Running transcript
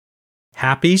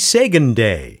Happy Sagan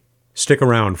Day! Stick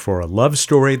around for a love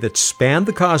story that spanned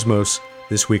the cosmos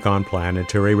this week on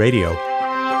Planetary Radio.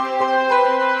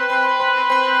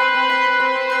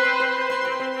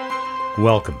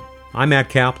 Welcome. I'm Matt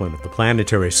Kaplan of the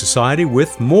Planetary Society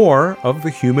with more of the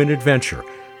human adventure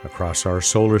across our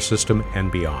solar system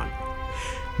and beyond.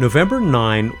 November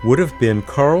 9 would have been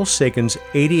Carl Sagan's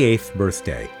 88th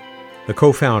birthday. The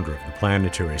co-founder of the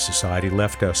Planetary Society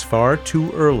left us far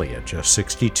too early at just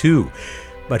 62,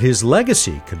 but his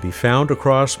legacy can be found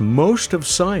across most of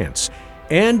science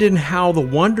and in how the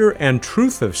wonder and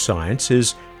truth of science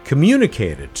is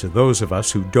communicated to those of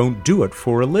us who don't do it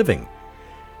for a living.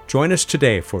 Join us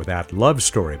today for that love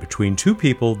story between two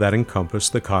people that encompass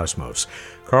the cosmos.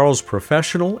 Carl's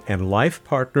professional and life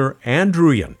partner,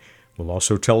 Druyan, will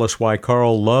also tell us why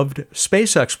Carl loved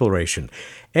space exploration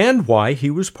and why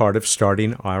he was part of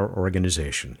starting our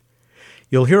organization.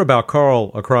 You'll hear about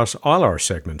Carl across all our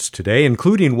segments today,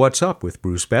 including What's Up with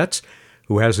Bruce Betts,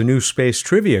 who has a new space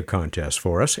trivia contest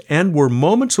for us, and we're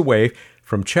moments away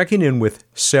from checking in with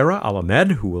Sarah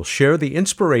Al-Ahmed, who will share the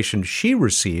inspiration she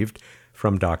received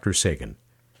from Dr. Sagan.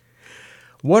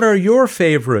 What are your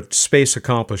favorite space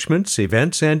accomplishments,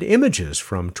 events, and images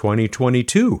from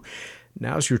 2022?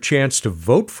 Now's your chance to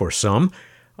vote for some.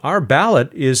 Our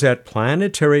ballot is at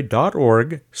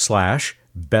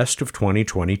planetary.org/best of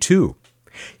 2022.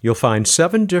 You'll find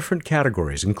 7 different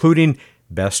categories, including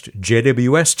Best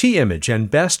JWST Image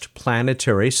and Best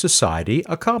Planetary Society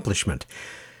Accomplishment.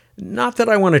 Not that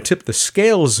I want to tip the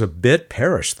scales a bit,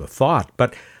 perish the thought,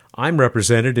 but I'm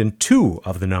represented in 2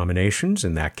 of the nominations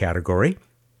in that category.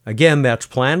 Again, that's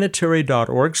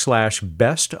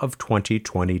planetary.org/best of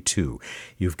 2022.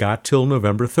 You've got till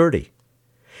November 30.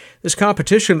 This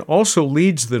competition also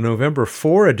leads the November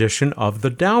 4 edition of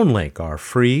The Downlink, our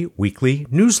free weekly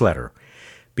newsletter.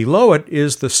 Below it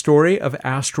is the story of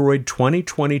asteroid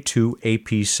 2022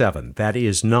 AP7. That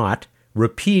is not,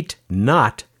 repeat,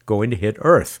 not going to hit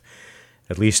Earth.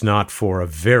 At least not for a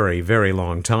very, very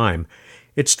long time.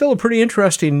 It's still a pretty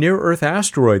interesting near-Earth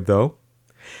asteroid, though.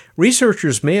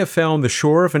 Researchers may have found the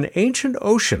shore of an ancient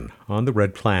ocean on the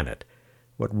red planet.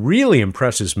 What really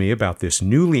impresses me about this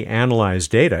newly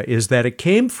analyzed data is that it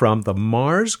came from the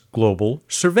Mars Global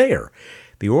Surveyor,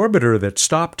 the orbiter that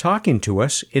stopped talking to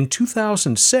us in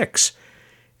 2006.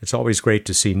 It's always great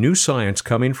to see new science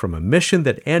coming from a mission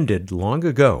that ended long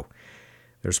ago.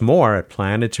 There's more at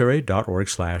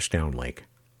planetary.org/downlink.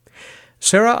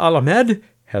 Sarah Al-Ahmed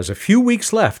has a few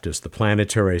weeks left as the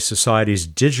Planetary Society's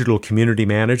digital community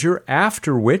manager,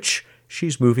 after which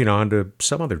she's moving on to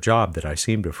some other job that I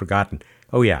seem to have forgotten.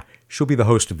 Oh yeah, she'll be the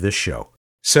host of this show.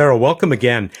 Sarah, welcome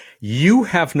again. You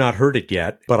have not heard it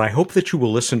yet, but I hope that you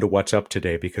will listen to What's Up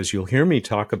today because you'll hear me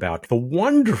talk about the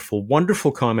wonderful,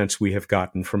 wonderful comments we have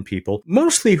gotten from people,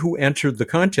 mostly who entered the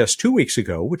contest 2 weeks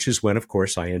ago, which is when, of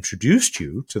course, I introduced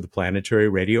you to the Planetary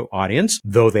Radio audience,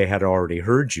 though they had already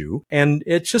heard you. And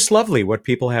it's just lovely what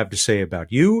people have to say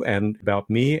about you and about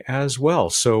me as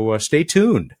well. So stay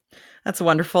tuned. That's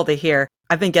wonderful to hear.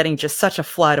 I've been getting just such a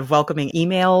flood of welcoming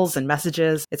emails and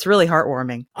messages. It's really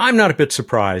heartwarming. I'm not a bit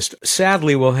surprised.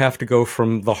 Sadly, we'll have to go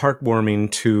from the heartwarming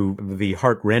to the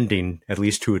heartrending, at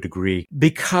least to a degree,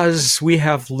 because we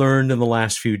have learned in the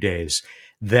last few days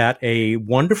that a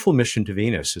wonderful mission to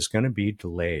Venus is going to be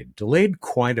delayed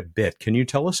quite a bit. Can you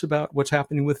tell us about what's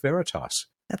happening with Veritas?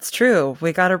 That's true.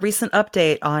 We got a recent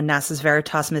update on NASA's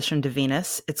Veritas mission to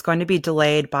Venus. It's going to be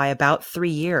delayed by about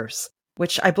 3 years,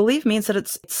 which I believe means that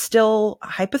it's still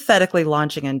hypothetically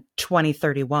launching in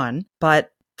 2031.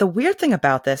 But the weird thing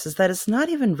about this is that it's not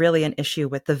even really an issue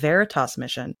with the Veritas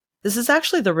mission. This is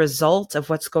actually the result of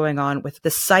what's going on with the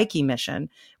Psyche mission,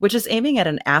 which is aiming at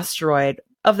an asteroid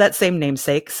of that same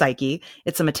namesake, Psyche.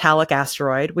 It's a metallic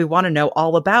asteroid. We want to know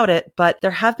all about it, but there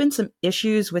have been some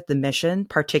issues with the mission,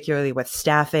 particularly with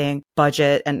staffing,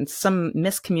 budget, and some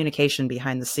miscommunication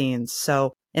behind the scenes.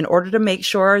 So in order to make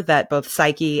sure that both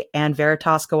Psyche and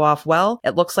Veritas go off well,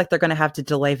 it looks like they're going to have to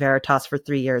delay Veritas for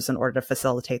 3 years in order to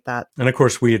facilitate that. And of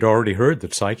course, we had already heard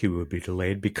that Psyche would be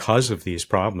delayed because of these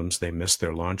problems. They missed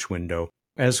their launch window.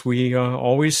 As we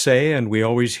always say, and we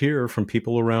always hear from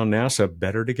people around NASA,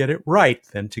 better to get it right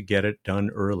than to get it done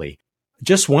early.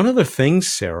 Just one other thing,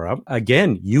 Sarah.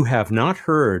 Again, you have not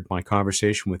heard my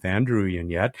conversation with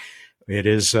Druyan yet. It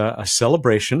is a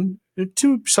celebration,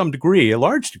 to some degree, a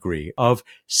large degree, of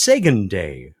Sagan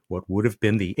Day, what would have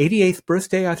been the 88th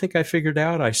birthday, I think I figured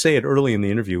out. I say it early in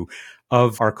the interview,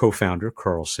 of our co-founder,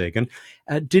 Carl Sagan.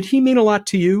 Did he mean a lot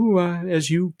to you as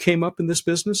you came up in this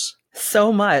business?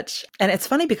 So much. And it's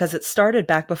funny because it started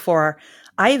back before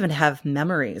I even have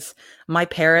memories. My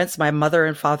parents, my mother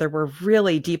and father were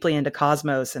really deeply into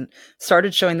cosmos and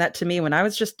started showing that to me when I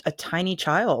was just a tiny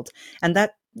child. And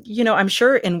that, I'm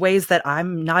sure in ways that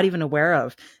I'm not even aware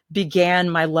of, began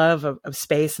my love of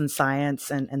space and science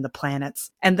and the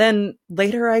planets. And then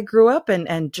later I grew up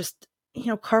and just,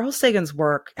 Carl Sagan's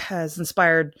work has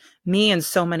inspired me and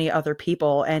so many other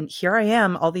people. And here I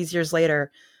am all these years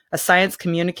later, a science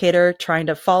communicator trying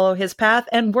to follow his path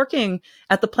and working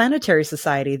at the Planetary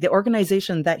Society, the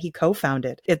organization that he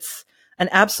co-founded. It's an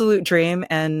absolute dream.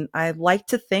 And I like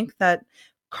to think that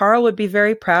Carl would be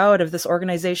very proud of this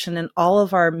organization and all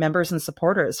of our members and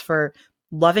supporters for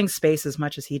loving space as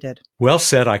much as he did. Well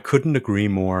said. I couldn't agree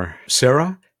more.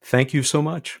 Sarah, thank you so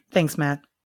much. Thanks, Matt.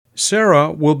 Sarah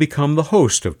will become the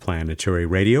host of Planetary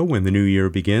Radio when the new year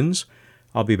begins.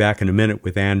 I'll be back in a minute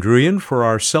with Ann Druyan for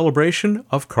our celebration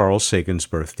of Carl Sagan's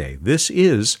birthday. This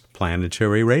is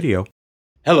Planetary Radio.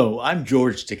 Hello, I'm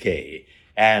George Takei,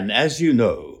 and as you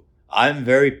know, I'm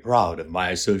very proud of my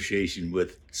association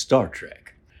with Star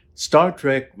Trek. Star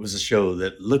Trek was a show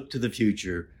that looked to the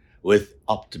future with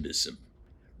optimism,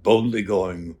 boldly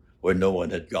going where no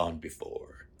one had gone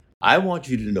before. I want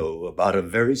you to know about a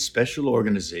very special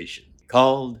organization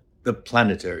called the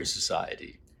Planetary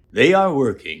Society. They are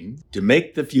working to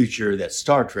make the future that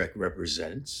Star Trek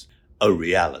represents a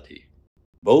reality.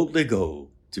 Boldly go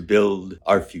to build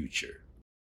our future.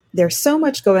 There's so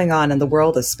much going on in the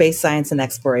world of space science and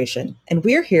exploration, and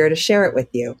we're here to share it with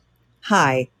you.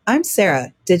 Hi, I'm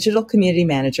Sarah, Digital Community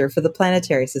Manager for the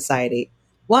Planetary Society.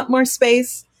 Want more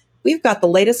space? We've got the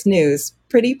latest news,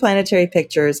 pretty planetary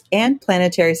pictures, and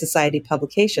Planetary Society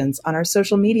publications on our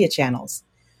social media channels.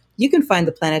 You can find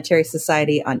the Planetary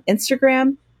Society on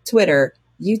Instagram, Twitter,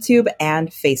 YouTube, and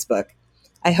Facebook.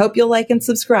 I hope you'll like and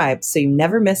subscribe so you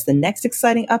never miss the next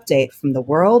exciting update from the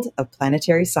world of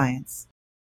planetary science.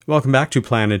 Welcome back to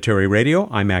Planetary Radio.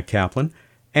 I'm Matt Kaplan.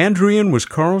 Ann Druyan was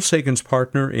Carl Sagan's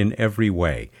partner in every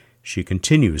way. She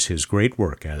continues his great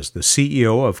work as the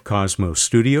CEO of Cosmos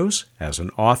Studios, as an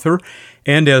author,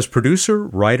 and as producer,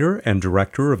 writer, and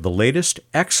director of the latest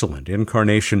excellent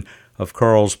incarnation of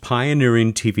Carl's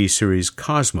pioneering TV series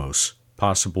Cosmos,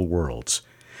 Possible Worlds.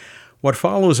 What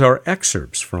follows are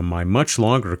excerpts from my much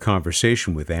longer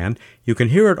conversation with Ann. You can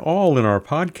hear it all in our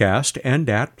podcast and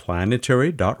at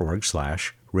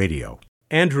planetary.org/radio.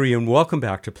 Ann Druyan, welcome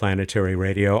back to Planetary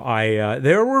Radio.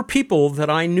 There were people that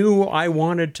I knew I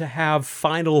wanted to have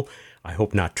final, I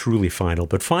hope not truly final,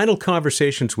 but final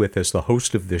conversations with as the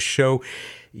host of this show.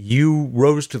 You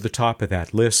rose to the top of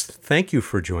that list. Thank you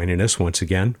for joining us once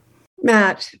again.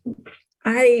 Matt,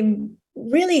 I'm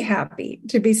really happy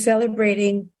to be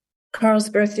celebrating Carl's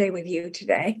birthday with you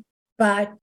today,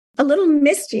 but a little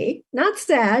misty, not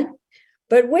sad,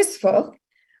 but wistful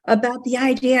about the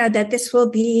idea that this will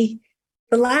be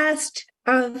the last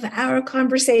of our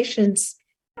conversations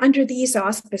under these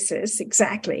auspices.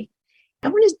 Exactly. I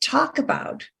want to talk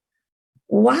about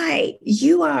why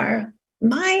you are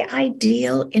my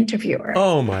ideal interviewer.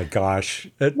 Oh my gosh.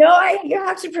 No, you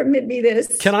have to permit me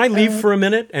this. Can I leave for a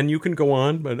minute and you can go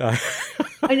on? But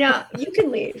I know you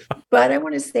can leave, but I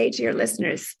want to say to your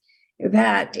listeners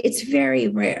that it's very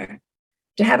rare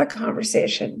to have a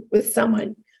conversation with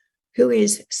someone who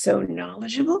is so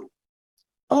knowledgeable,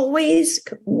 always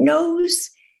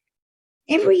knows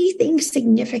everything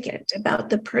significant about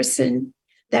the person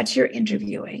that you're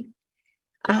interviewing.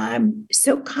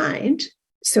 So kind,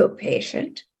 so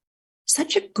patient,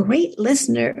 such a great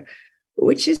listener,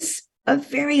 which is a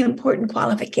very important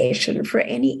qualification for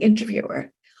any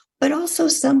interviewer, but also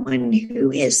someone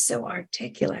who is so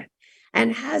articulate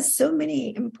and has so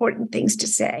many important things to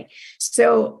say.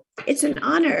 So it's an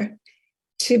honor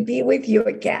to be with you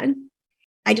again.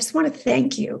 I just want to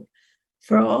thank you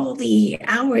for all the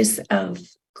hours of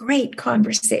great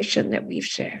conversation that we've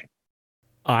shared.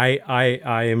 I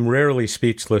am rarely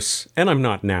speechless, and I'm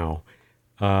not now,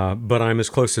 but I'm as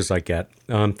close as I get.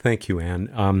 Thank you,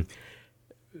 Ann.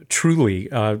 Truly,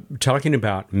 talking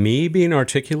about me being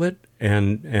articulate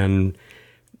and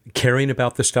caring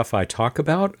about the stuff I talk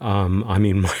about, I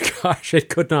mean, my gosh, it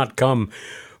could not come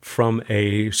from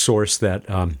a source that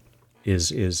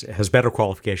has better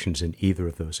qualifications in either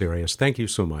of those areas. Thank you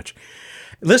so much.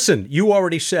 Listen, you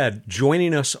already said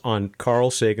joining us on Carl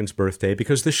Sagan's birthday,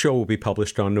 because this show will be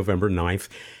published on November 9th.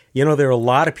 You know, there are a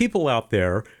lot of people out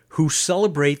there who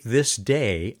celebrate this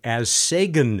day as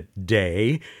Sagan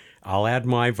Day. I'll add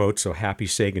my vote, so happy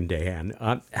Sagan Day, Ann.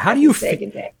 How do you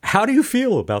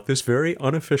feel about this very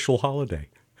unofficial holiday?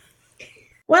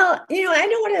 Well, I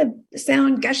don't want to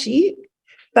sound gushy,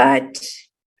 but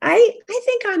I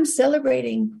think I'm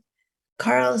celebrating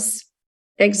Carl's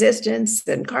existence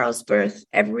and Carl's birth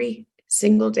every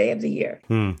single day of the year.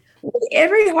 With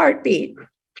every heartbeat,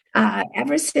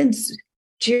 ever since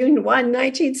June 1,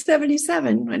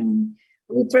 1977, when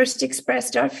we first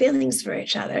expressed our feelings for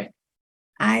each other,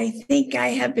 I think I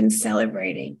have been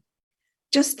celebrating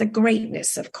just the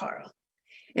greatness of Carl.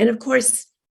 And of course,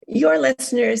 your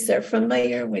listeners are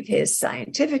familiar with his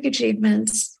scientific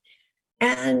achievements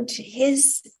and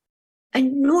his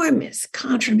enormous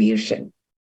contribution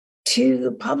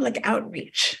to public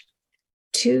outreach,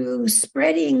 to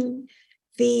spreading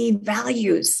the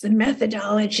values, the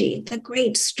methodology, the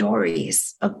great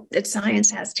stories that science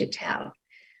has to tell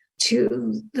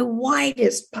to the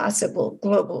widest possible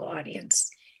global audience,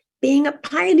 being a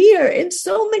pioneer in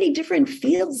so many different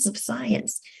fields of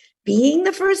science, being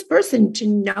the first person to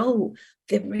know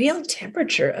the real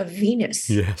temperature of Venus.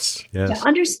 Yes. To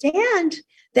understand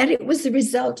that it was the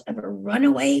result of a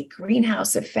runaway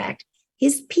greenhouse effect.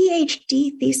 His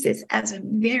PhD thesis as a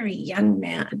very young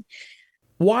man.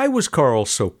 Why was Carl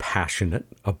so passionate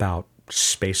about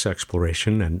space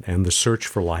exploration and the search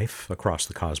for life across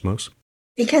the cosmos?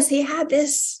 Because he had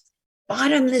this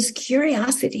bottomless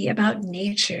curiosity about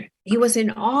nature. He was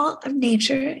in awe of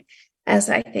nature, as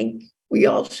I think we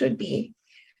all should be.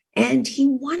 And he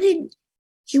wanted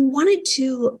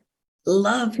to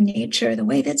love nature the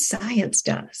way that science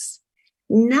does,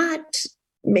 not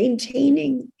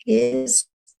maintaining his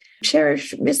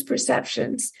cherished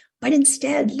misperceptions, but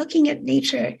instead looking at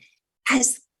nature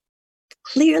as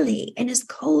clearly and as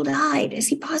cold-eyed as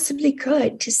he possibly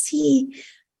could to see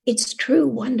its true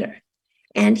wonder.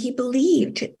 And he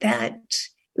believed that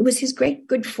it was his great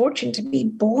good fortune to be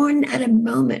born at a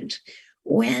moment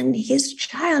when his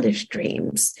childish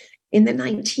dreams in the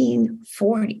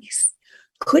 1940s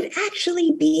could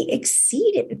actually be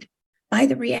exceeded by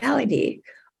the reality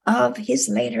of his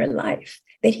later life,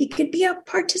 that he could be a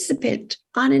participant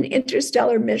on an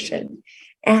interstellar mission.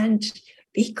 And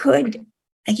he could,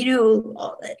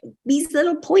 these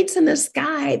little points in the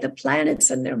sky, the planets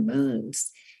and their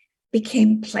moons,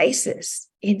 became places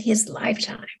in his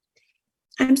lifetime.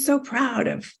 I'm so proud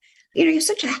of, he's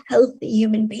such a healthy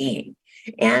human being.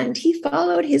 And he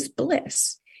followed his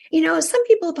bliss. Some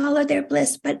people follow their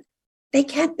bliss, but they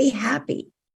can't be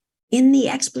happy in the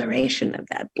exploration of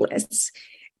that bliss.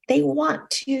 They want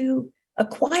to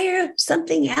acquire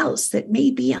something else that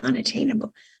may be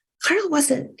unattainable. Carl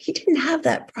he didn't have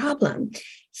that problem.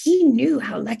 He knew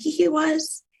how lucky he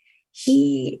was.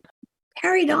 He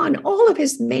carried on all of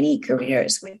his many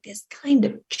careers with this kind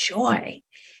of joy,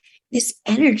 this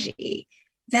energy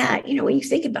that, when you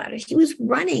think about it, he was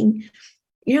running,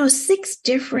 6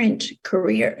 different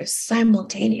careers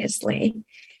simultaneously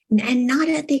and not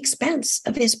at the expense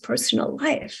of his personal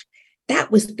life.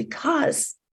 That was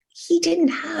because he didn't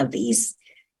have these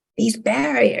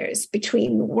barriers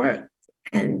between work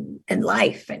and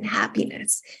life and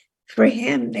happiness. For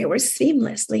him, they were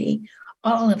seamlessly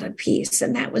all of a piece.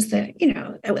 And that was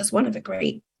that was one of the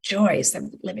great joys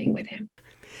of living with him.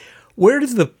 Where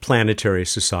did the Planetary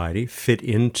Society fit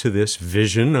into this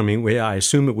vision? I mean, I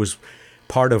assume it was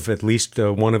part of at least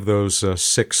one of those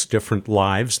 6 different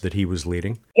lives that he was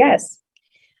leading. Yes.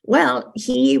 Well,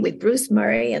 he, with Bruce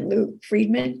Murray and Lou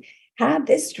Friedman, had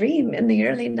this dream in the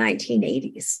early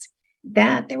 1980s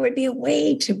that there would be a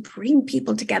way to bring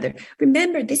people together.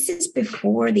 Remember, this is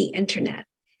before the internet.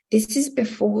 This is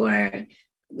before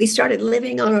we started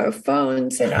living on our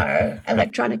phones and our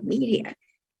electronic media.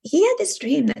 He had this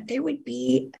dream that there would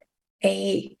be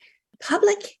a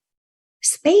public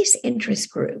space interest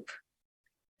group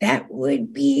that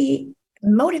would be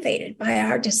motivated by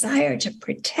our desire to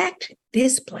protect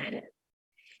this planet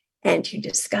and to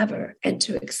discover and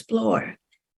to explore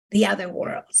the other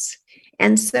worlds.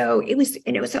 And so it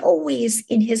was always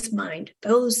in his mind,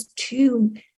 those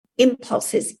 2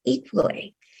 impulses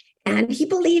equally. And he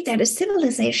believed that a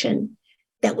civilization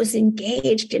that was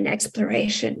engaged in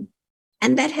exploration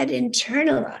and that had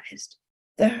internalized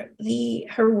the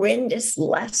horrendous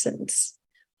lessons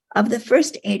of the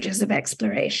first ages of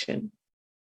exploration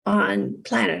on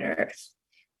planet Earth,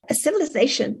 a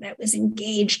civilization that was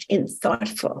engaged in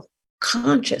thoughtful,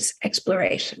 conscious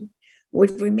exploration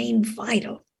would remain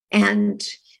vital and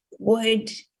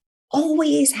would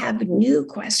always have new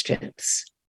questions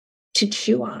to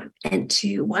chew on and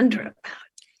to wonder about.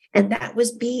 And that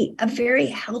would be a very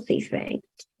healthy thing.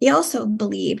 He also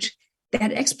believed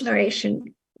that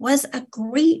exploration was a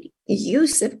great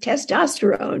use of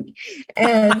testosterone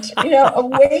and, a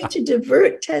way to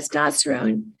divert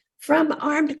testosterone from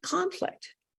armed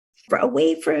conflict, for a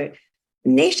way for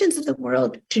nations of the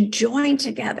world to join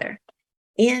together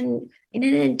in an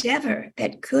endeavor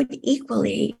that could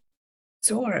equally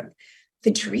absorb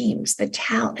the dreams, the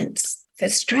talents, the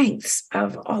strengths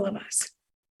of all of us.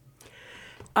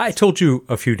 I told you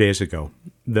a few days ago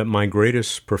that my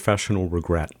greatest professional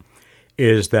regret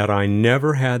is that I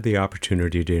never had the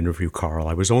opportunity to interview Carl.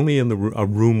 I was only in a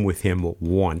room with him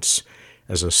once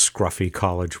as a scruffy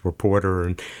college reporter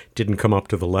and didn't come up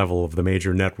to the level of the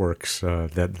major networks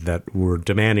that were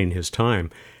demanding his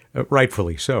time,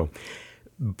 rightfully so.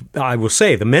 I will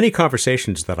say the many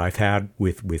conversations that I've had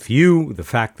with you, the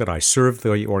fact that I served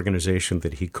the organization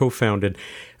that he co-founded,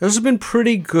 those have been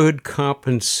pretty good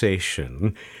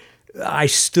compensation. I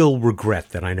still regret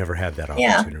that I never had that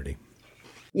opportunity.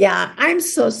 Yeah, I'm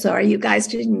so sorry you guys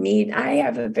didn't meet. I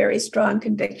have a very strong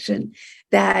conviction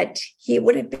that he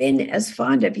would have been as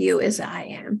fond of you as I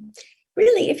am.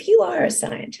 Really, if you are a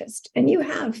scientist and you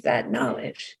have that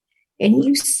knowledge and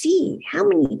you see how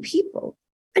many people,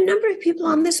 a number of people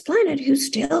on this planet who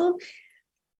still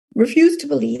refuse to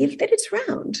believe that it's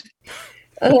round.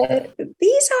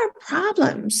 These are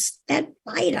problems that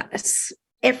bite us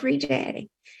every day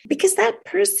because that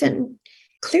person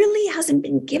clearly hasn't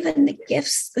been given the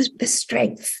gifts, the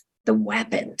strength, the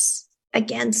weapons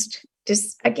against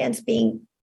deceiving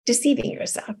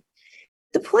yourself.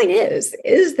 The point is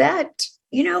that,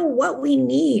 what we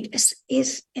need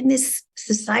is in this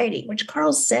society, which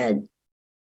Carl said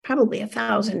probably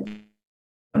 1,000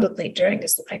 publicly during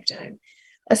his lifetime,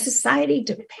 a society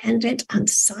dependent on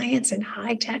science and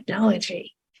high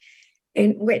technology,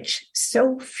 in which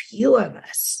so few of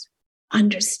us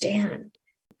understand.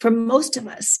 For most of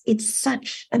us, it's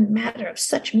such a matter of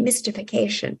such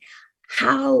mystification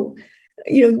how,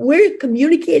 we're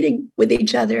communicating with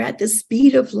each other at the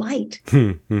speed of light.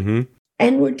 Mm-hmm.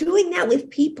 And we're doing that with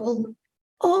people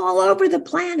all over the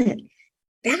planet.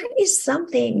 That is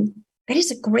something that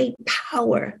is a great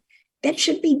power that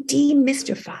should be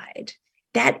demystified,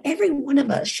 that every one of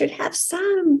us should have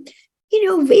some,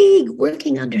 vague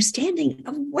working understanding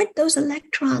of what those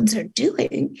electrons are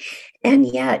doing. And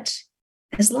yet,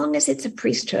 as long as it's a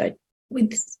priesthood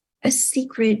with a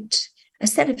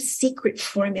set of secret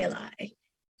formulae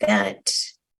that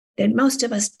most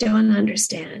of us don't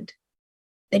understand,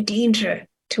 the danger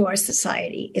to our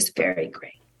society is very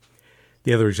great.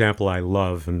 The other example I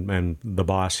love, and the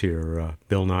boss here,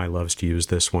 Bill Nye, loves to use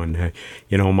this one.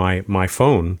 My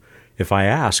phone, if I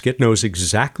ask, it knows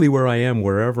exactly where I am,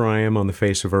 wherever I am on the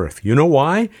face of Earth. You know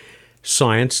why?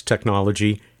 Science,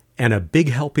 technology, and a big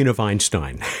helping of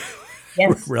Einstein.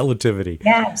 Yes. Relativity.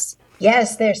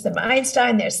 Yes, there's some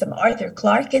Einstein, there's some Arthur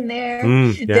Clarke in there.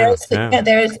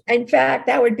 There's, in fact,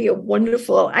 that would be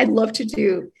I'd love to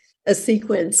do a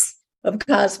sequence of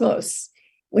Cosmos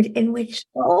in which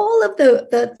all of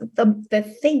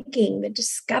the thinking, the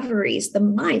discoveries, the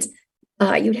minds,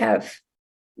 you'd have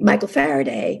Michael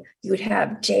Faraday, you'd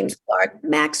have James Clerk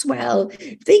Maxwell.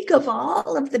 Think of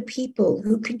all of the people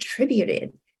who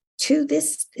contributed to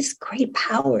this great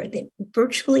power that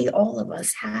virtually all of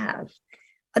us have.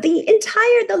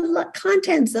 The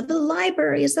contents of the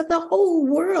libraries of the whole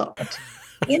world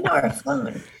in our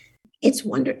phone. It's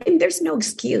wonderful. And there's no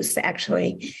excuse,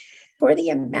 actually, for the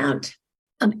amount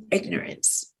of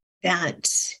ignorance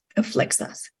that afflicts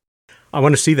us. I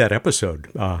want to see that episode,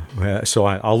 so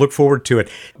I'll look forward to it.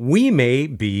 We may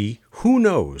be, who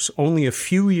knows, only a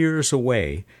few years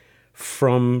away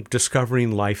from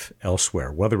discovering life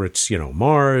elsewhere, whether it's,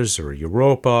 Mars or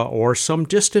Europa or some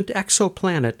distant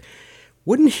exoplanet.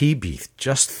 Wouldn't he be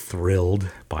just thrilled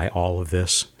by all of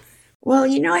this? Well,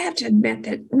 I have to admit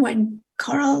that when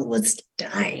Carl was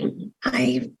dying,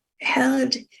 I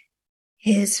held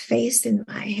his face in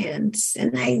my hands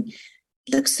and I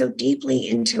looked so deeply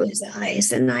into his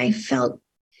eyes and I felt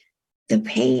the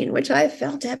pain, which I've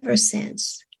felt ever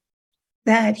since,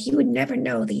 that he would never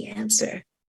know the answer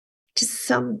to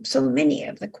so many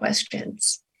of the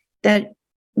questions that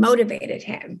motivated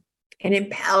him and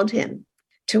impelled him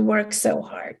to work so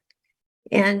hard.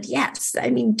 And yes,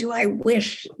 do I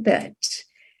wish that,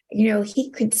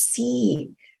 he could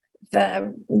see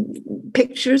the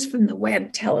pictures from the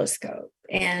Webb telescope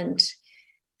and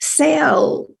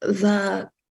sail the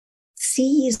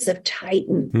seas of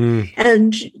Titan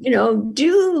and,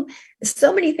 do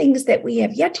so many things that we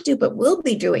have yet to do, but will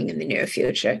be doing in the near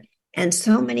future. And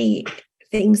so many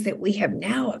things that we have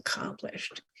now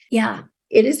accomplished. Yeah,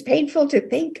 it is painful to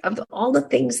think of all the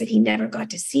things that he never got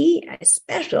to see,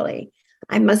 especially,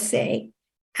 I must say,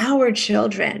 our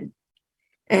children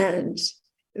and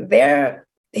their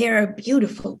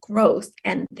beautiful growth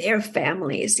and their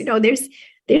families.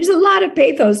 There's a lot of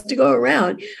pathos to go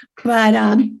around, but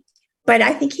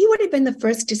I think he would have been the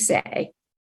first to say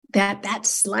that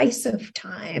slice of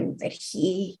time that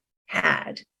he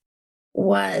had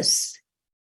was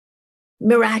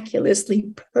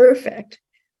miraculously perfect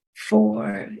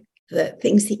for the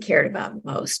things he cared about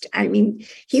most. I mean,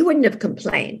 he wouldn't have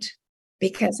complained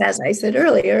because, as I said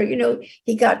earlier,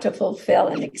 he got to fulfill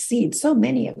and exceed so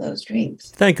many of those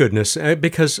dreams. Thank goodness,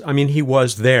 because, he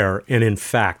was there and, in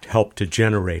fact, helped to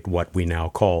generate what we now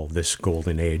call this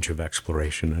golden age of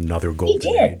exploration, another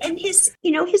golden age. And his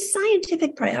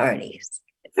scientific priorities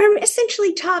are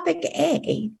essentially topic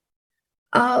A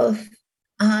of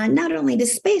not only the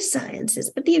space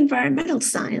sciences, but the environmental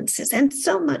sciences and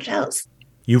so much else.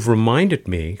 You've reminded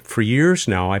me, for years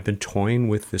now, I've been toying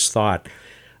with this thought.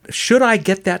 Should I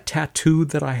get that tattoo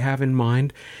that I have in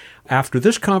mind? After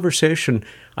this conversation,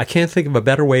 I can't think of a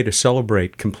better way to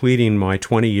celebrate completing my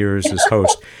 20 years as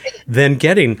host than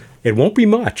getting, it won't be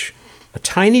much, a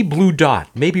tiny blue dot,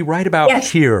 maybe right about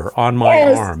here on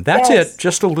my arm. That's it,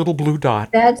 just a little blue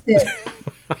dot. That's it.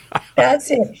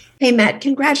 That's it. Hey, Matt,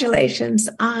 congratulations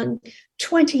on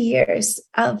 20 years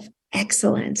of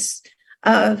excellence,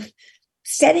 of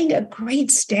setting a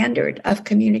great standard of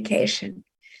communication.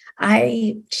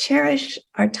 I cherish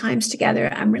our times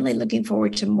together. I'm really looking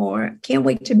forward to more. Can't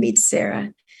wait to meet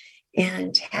Sarah.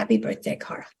 And happy birthday,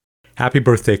 Carl. Happy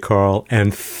birthday, Carl.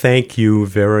 And thank you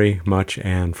very much,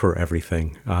 Anne, for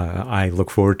everything. I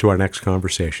look forward to our next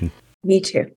conversation. Me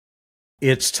too.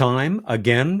 It's time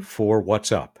again for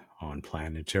What's Up on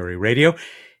Planetary Radio.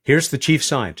 Here's the chief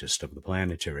scientist of the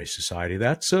Planetary Society.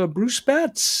 That's Bruce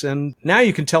Betts. And now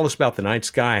you can tell us about the night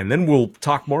sky, and then we'll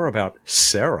talk more about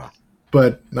Sarah.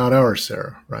 But not our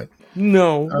Sarah, right?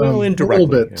 No, well, indirectly. A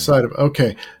little bit side of,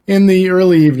 okay. In the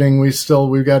early evening, we've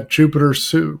got Jupiter,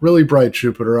 really bright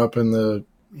Jupiter up in the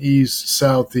east,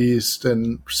 southeast,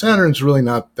 and Saturn's really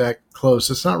not that close.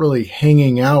 It's not really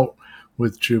hanging out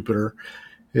with Jupiter.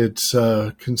 It's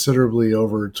considerably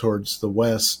over towards the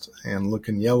west and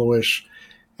looking yellowish.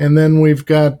 And then we've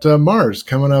got Mars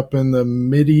coming up in the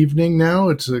mid-evening now.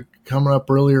 It's coming up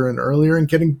earlier and earlier and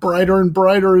getting brighter and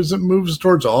brighter as it moves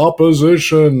towards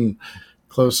opposition,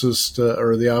 closest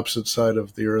or the opposite side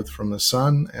of the Earth from the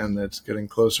Sun. And it's getting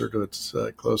closer to its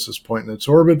closest point in its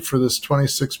orbit for this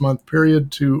 26-month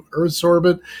period to Earth's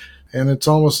orbit. And it's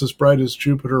almost as bright as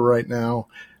Jupiter right now,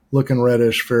 looking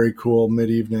reddish, very cool,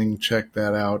 mid-evening. Check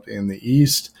that out in the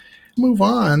east. Move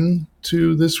on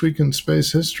to This Week in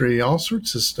Space History. All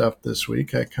sorts of stuff this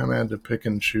week. I kind of had to pick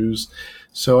and choose.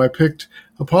 So I picked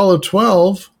Apollo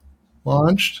 12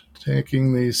 launched,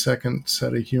 taking the second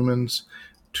set of humans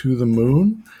to the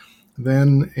moon.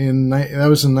 Then that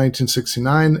was in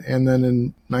 1969. And then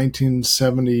in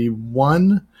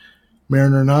 1971,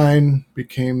 Mariner 9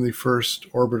 became the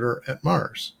first orbiter at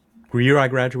Mars. The year I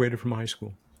graduated from high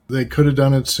school. They could have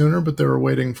done it sooner, but they were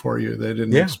waiting for you. They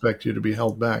didn't expect you to be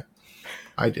held back.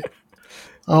 I did.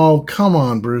 Oh, come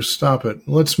on, Bruce. Stop it.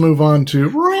 Let's move on to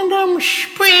Random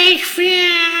Space Facts.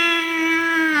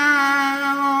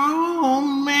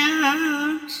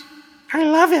 I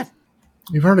love it.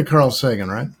 You've heard of Carl Sagan,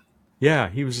 right? Yeah,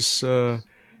 he was a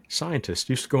scientist.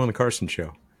 Used to go on the Carson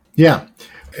Show. Yeah.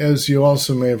 As you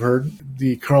also may have heard,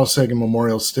 the Carl Sagan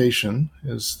Memorial Station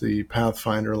is the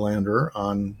Pathfinder lander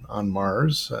on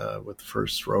Mars with the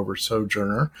first rover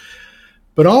Sojourner.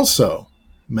 But also,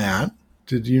 Matt,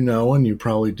 did you know, and you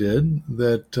probably did,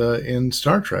 that in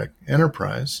Star Trek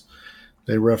Enterprise,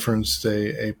 they referenced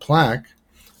a plaque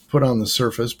put on the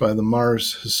surface by the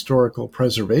Mars Historical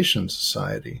Preservation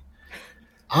Society.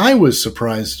 I was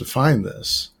surprised to find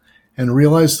this and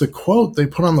realize the quote they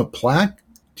put on the plaque.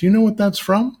 Do you know what that's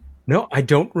from? No, I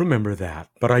don't remember that,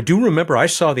 but I do remember I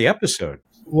saw the episode.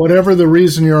 Whatever the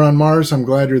reason you're on Mars, I'm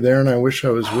glad you're there, and I wish I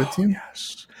was with you.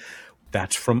 Yes.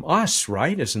 That's from us,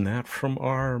 right? Isn't that from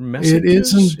our messages? It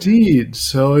is indeed.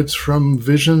 So it's from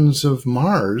Visions of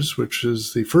Mars, which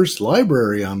is the first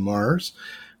library on Mars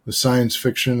with science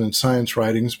fiction and science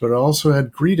writings, but it also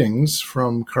had greetings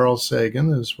from Carl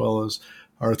Sagan as well as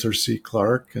Arthur C.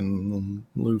 Clarke and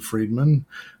Lou Friedman.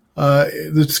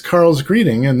 It's Carl's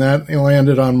greeting, and that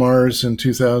landed on Mars in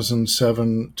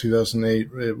 2007,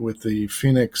 2008 with the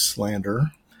Phoenix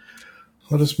lander.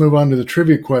 Let us move on to the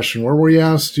trivia question, where we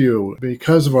asked you,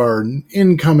 because of our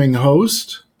incoming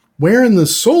host, where in the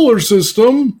solar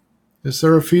system is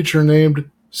there a feature named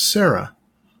Sarah?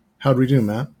 How'd we do,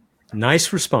 Matt?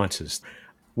 Nice responses.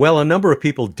 Well, a number of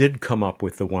people did come up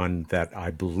with the one that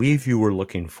I believe you were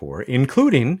looking for,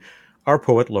 including our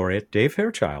poet laureate Dave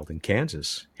Fairchild in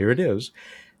Kansas. Here it is.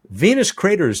 Venus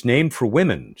craters named for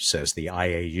women, says the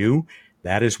IAU.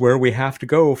 That is where we have to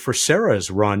go for Sarah's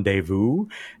rendezvous.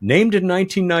 Named in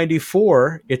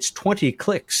 1994, it's 20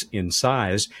 clicks in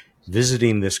size.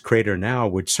 Visiting this crater now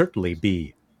would certainly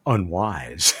be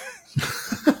unwise.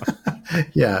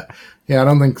 Yeah, Yeah, I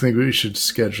don't think we should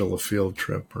schedule a field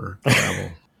trip or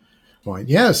travel. Point.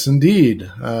 Yes,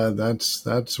 indeed.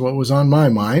 That's what was on my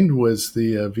mind, was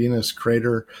the Venus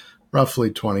crater, roughly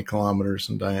 20 kilometers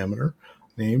in diameter,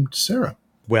 named Sarah.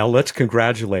 Well, let's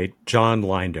congratulate John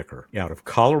Leindecker out of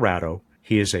Colorado.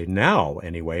 He is a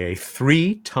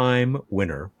 3-time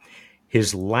winner.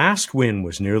 His last win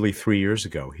was nearly 3 years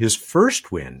ago. His first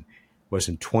win was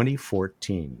in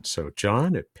 2014. So,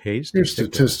 John, it pays to Your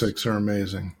statistics are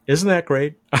amazing. Isn't that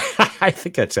great? I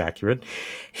think that's accurate.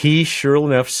 He sure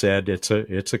enough said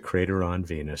it's a crater on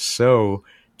Venus. So,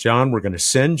 John, we're going to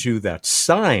send you that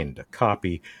signed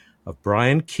copy of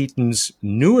Brian Keaton's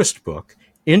newest book,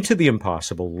 Into the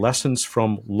Impossible, Lessons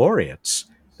from Laureates,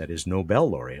 that is Nobel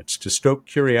laureates, to stoke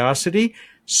curiosity,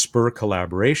 spur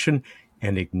collaboration,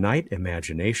 and ignite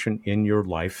imagination in your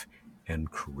life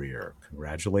and career.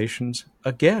 Congratulations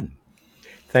again.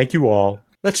 Thank you all.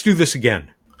 Let's do this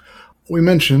again. We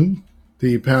mentioned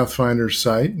the Pathfinder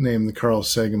site named the Carl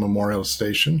Sagan Memorial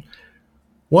Station.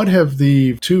 What have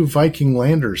the 2 Viking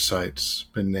lander sites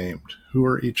been named? Who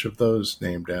are each of those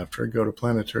named after? Go to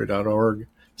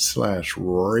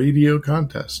planetary.org/radio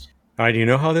contest. All right, you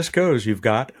know how this goes. You've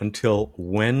got until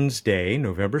Wednesday,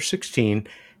 November 16,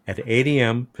 at 8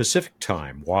 a.m. Pacific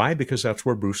time. Why? Because that's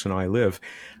where Bruce and I live,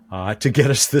 to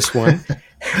get us this one.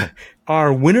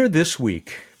 Our winner this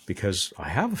week, because I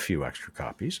have a few extra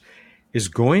copies, is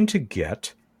going to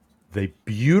get the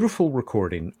beautiful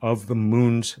recording of the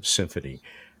Moon's Symphony,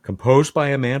 composed by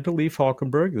Amanda Lee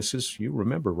Falkenberg. This is, you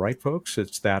remember, right, folks?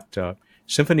 It's that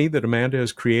symphony that Amanda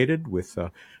has created with the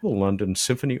London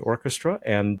Symphony Orchestra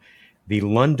and the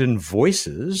London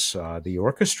Voices, the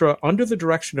orchestra under the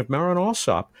direction of Marin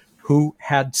Alsop, who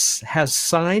has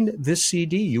signed this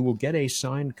CD. You will get a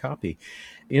signed copy.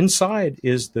 Inside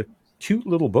is the cute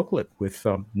little booklet with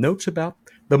notes about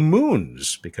the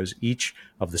moons, because each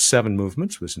of the 7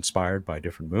 movements was inspired by a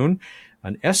different moon.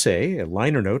 An essay,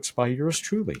 liner notes by yours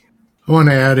truly. I want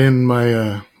to add in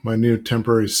my my new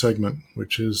temporary segment,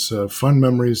 which is fun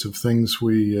memories of things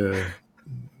we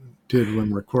did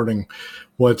when recording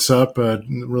What's Up.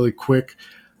 Really quick.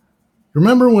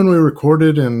 Remember when we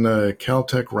recorded in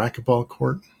Caltech racquetball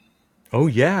court? Oh,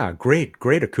 yeah. Great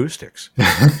acoustics.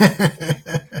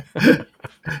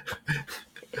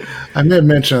 I may have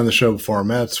mentioned on the show before,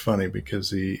 Matt's funny because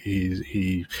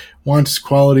he wants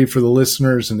quality for the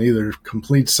listeners and either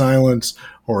complete silence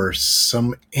or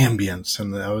some ambience.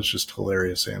 And that was just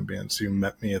hilarious ambience. You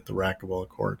met me at the racquetball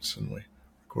courts and we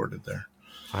recorded there.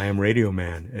 I am Radio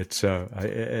Man. It's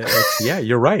yeah,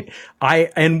 you're right.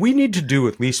 And we need to do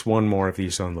at least one more of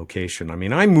these on location. I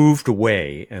mean, I moved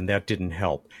away and that didn't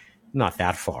help. Not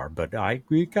that far, but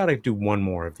we got to do one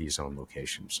more of these on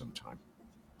location sometime.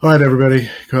 All right, everybody,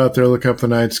 go out there, look up the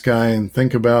night sky, and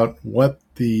think about what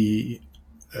the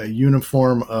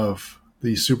uniform of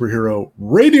the superhero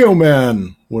Radio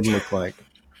Man would look like.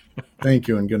 Thank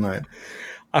you, and good night.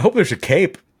 I hope there's a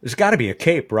cape. There's got to be a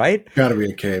cape, right? Got to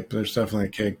be a cape. There's definitely a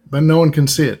cape, but no one can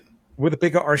see it. With a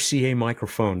big RCA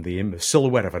microphone, the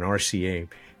silhouette of an RCA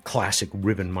classic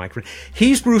ribbon microphone.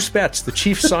 He's Bruce Betts, the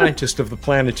chief scientist of the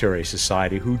Planetary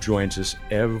Society, who joins us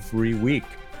every week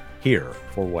here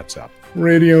for What's Up.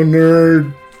 Radio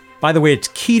nerd. By the way, it's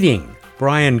Keating,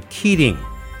 Brian Keating.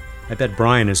 I bet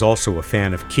Brian is also a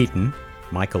fan of Keaton,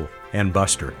 Michael, and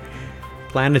Buster.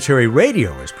 Planetary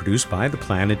Radio is produced by the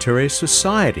Planetary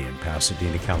Society in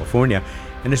Pasadena, California,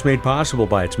 and is made possible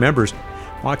by its members,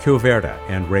 Mark Verda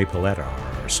and Ray Paletta.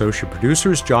 Our associate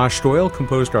producers, Josh Doyle,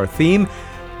 composed our theme,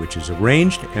 which is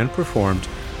arranged and performed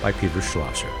by Peter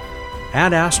Schlosser.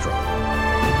 Ad Astra.